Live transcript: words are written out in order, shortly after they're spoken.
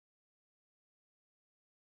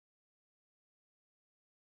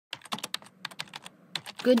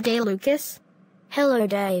Good day, Lucas. Hello,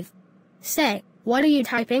 Dave. Say, what are you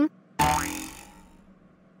typing?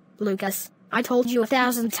 Lucas, I told you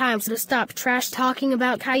 1,000 times to stop trash talking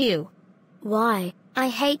about Caillou. Why? I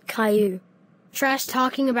hate Caillou. Trash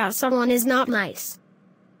talking about someone is not nice.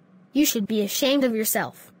 You should be ashamed of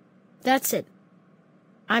yourself. That's it.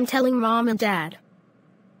 I'm telling Mom and Dad.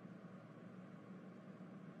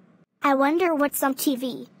 I wonder what's on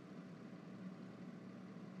TV.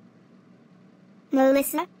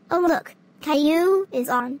 Melissa, oh look, Caillou is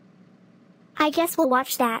on. I guess we'll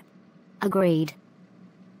watch that. Agreed.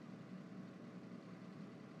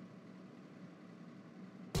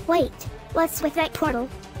 Wait, what's with that portal?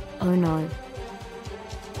 Oh no.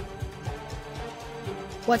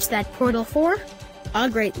 What's that portal for? Oh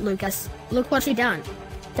great, Lucas. Look what you done.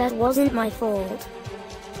 That wasn't my fault.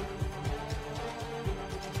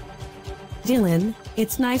 Dylan,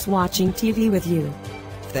 it's nice watching TV with you.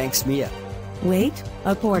 Thanks, Mia. Wait,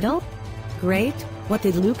 a portal? Great, what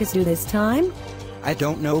did Lucas do this time? I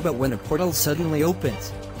don't know, but when a portal suddenly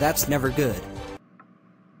opens, that's never good.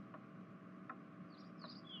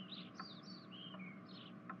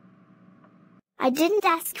 I didn't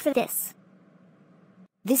ask for this.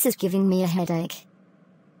 This is giving me a headache.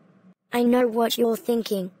 I know what you're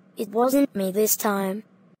thinking. It wasn't me this time.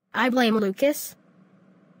 I blame Lucas.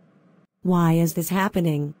 Why is this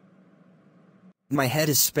happening? My head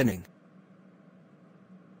is spinning.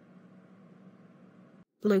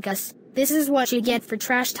 Lucas, this is what you get for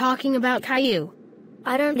trash talking about Caillou.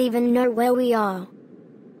 I don't even know where we are.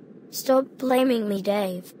 Stop blaming me,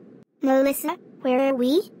 Dave. Melissa, where are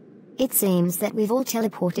we? It seems that we've all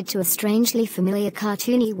teleported to a strangely familiar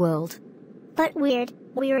cartoony world. But weird,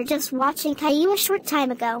 we were just watching Caillou a short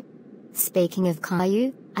time ago. Speaking of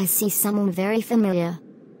Caillou, I see someone very familiar.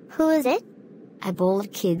 Who is it? A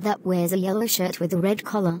bald kid that wears a yellow shirt with a red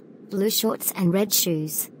collar, blue shorts and red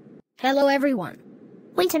shoes. Hello everyone.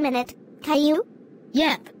 Wait a minute, Caillou?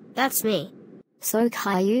 Yep, that's me. So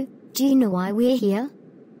Caillou, do you know why we're here?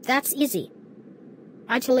 That's easy.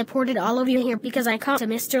 I teleported all of you here because I caught a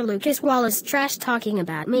Mr. Lucas Wallace trash talking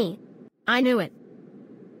about me. I knew it.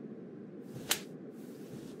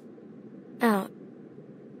 Oh.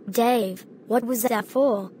 Dave, what was that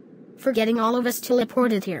for? For getting all of us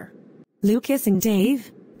teleported here. Lucas and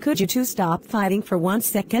Dave, could you two stop fighting for 1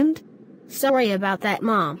 second? Sorry about that,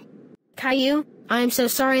 Mom. Caillou, I'm so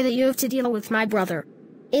sorry that you have to deal with my brother.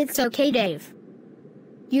 It's okay, Dave.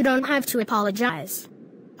 You don't have to apologize.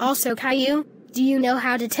 Also, Caillou, do you know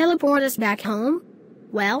how to teleport us back home?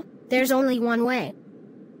 Well, there's only one way.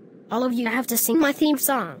 All of you have to sing my theme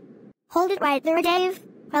song. Hold it right there, Dave,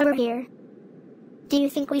 while we're here. Do you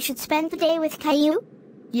think we should spend the day with Caillou?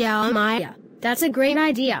 Yeah, Amaya, that's a great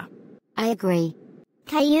idea. I agree.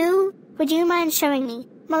 Caillou, would you mind showing me,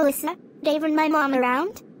 Melissa, Dave and my mom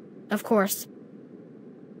around? Of course.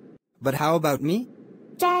 But how about me?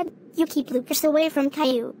 Dad, you keep Lucas away from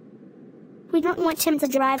Caillou. We don't want him to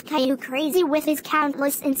drive Caillou crazy with his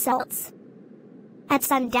countless insults. At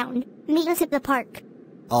sundown, meet us at the park.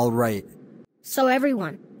 All right. So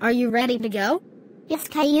everyone, are you ready to go? Yes,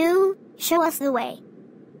 Caillou, show us the way.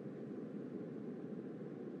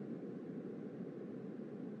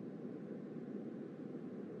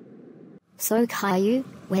 So Caillou,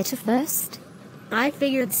 where to first? I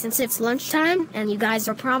figured since it's lunchtime and you guys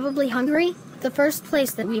are probably hungry, the first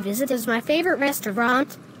place that we visit is my favorite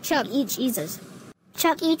restaurant, Chuck E. Cheese's.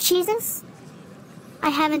 Chuck E. Cheese's? I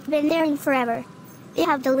haven't been there in forever. They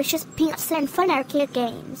have delicious pizza and fun arcade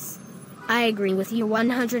games. I agree with you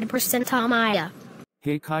 100%, Amaya.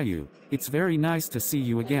 Hey Caillou, it's very nice to see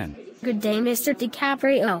you again. Good day, Mr.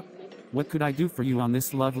 DiCaprio. What could I do for you on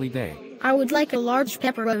this lovely day? I would like a large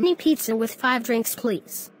pepperoni pizza with 5 drinks,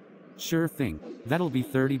 please. Sure thing, that'll be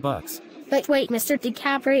 $30. But wait, Mr.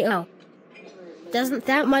 DiCaprio. Doesn't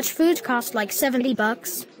that much food cost like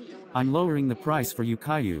 $70? I'm lowering the price for you,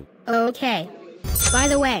 Caillou. Okay. By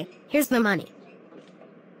the way, here's the money.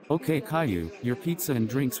 Okay Caillou, your pizza and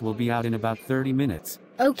drinks will be out in about 30 minutes.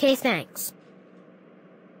 Okay, thanks.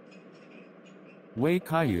 Wait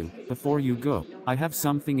Caillou, before you go, I have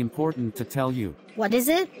something important to tell you. What is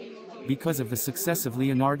it? Because of the success of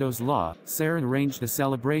Leonardo's Law, Sarah arranged a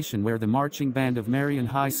celebration where the marching band of Marion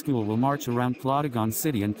High School will march around Plotagon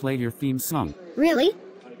City and play your theme song. Really?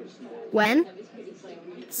 When?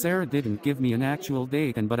 Sarah didn't give me an actual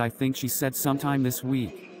date, but I think she said sometime this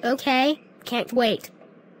week. Okay, can't wait.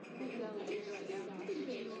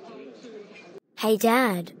 Hey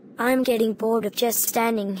Dad, I'm getting bored of just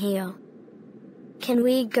standing here. Can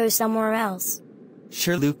we go somewhere else?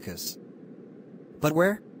 Sure, Lucas. But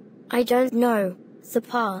where? I don't know. The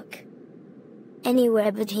park.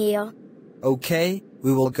 Anywhere but here. Okay,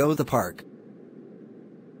 We will go to the park.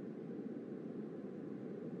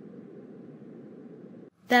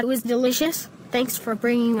 That was delicious. Thanks for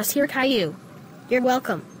bringing us here, Caillou. You're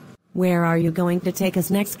welcome. Where are you going to take us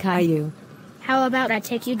next, Caillou? How about I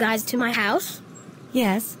take you guys to my house?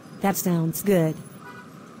 Yes, that sounds good.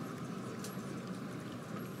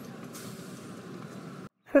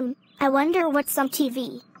 I wonder what's on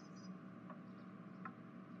TV.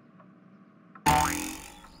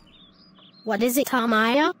 What is it,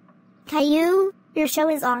 Amaya? Caillou, your show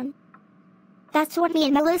is on. That's what me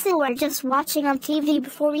and Melissa were just watching on TV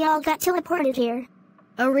before we all got teleported here.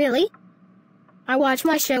 Oh, really? I watch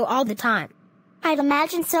my show all the time. I'd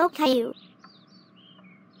imagine so, Caillou.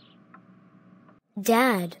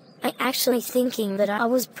 Dad, I actually thinking that I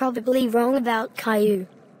was probably wrong about Caillou.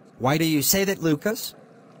 Why do you say that, Lucas?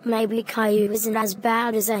 Maybe Caillou isn't as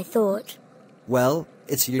bad as I thought. Well,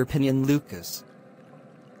 it's your opinion, Lucas.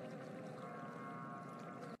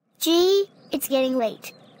 Gee, it's getting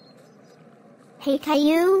late. Hey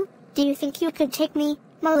Caillou, do you think you could take me,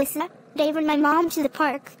 Melissa, Dave and my mom to the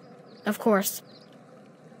park? Of course.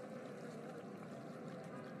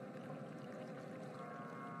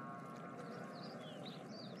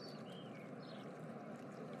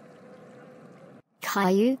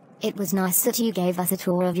 Caillou, it was nice that you gave us a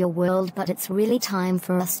tour of your world, but it's really time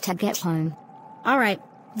for us to get home. Alright,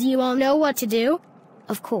 do you all know what to do?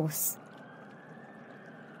 Of course.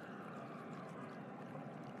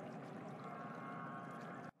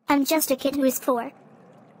 I'm just a kid who is 4.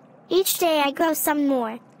 Each day I grow some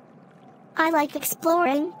more. I like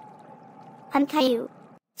exploring. I'm Caillou.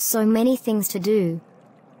 So many things to do.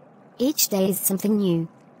 Each day is something new.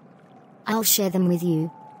 I'll share them with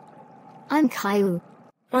you. I'm Caillou.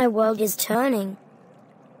 My world is turning.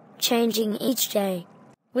 Changing each day.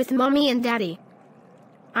 With Mommy and Daddy.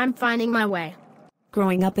 I'm finding my way.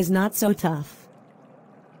 Growing up is not so tough.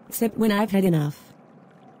 Except when I've had enough.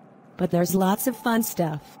 But there's lots of fun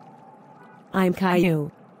stuff. I'm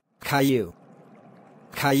Caillou. Caillou.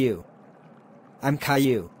 Caillou. I'm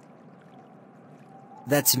Caillou.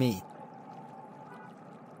 That's me.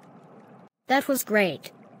 That was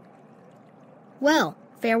great. Well,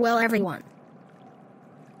 farewell everyone.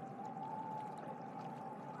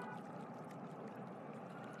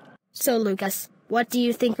 So Lucas, what do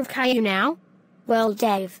you think of Caillou now? Well,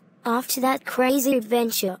 Dave, after that crazy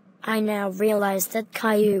adventure, I now realize that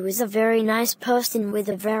Caillou is a very nice person with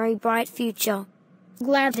a very bright future.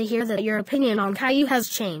 Glad to hear that your opinion on Caillou has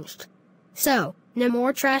changed. So, no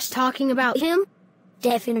more trash talking about him?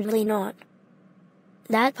 Definitely not.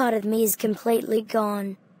 That part of me is completely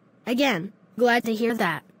gone. Again, glad to hear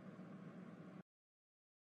that.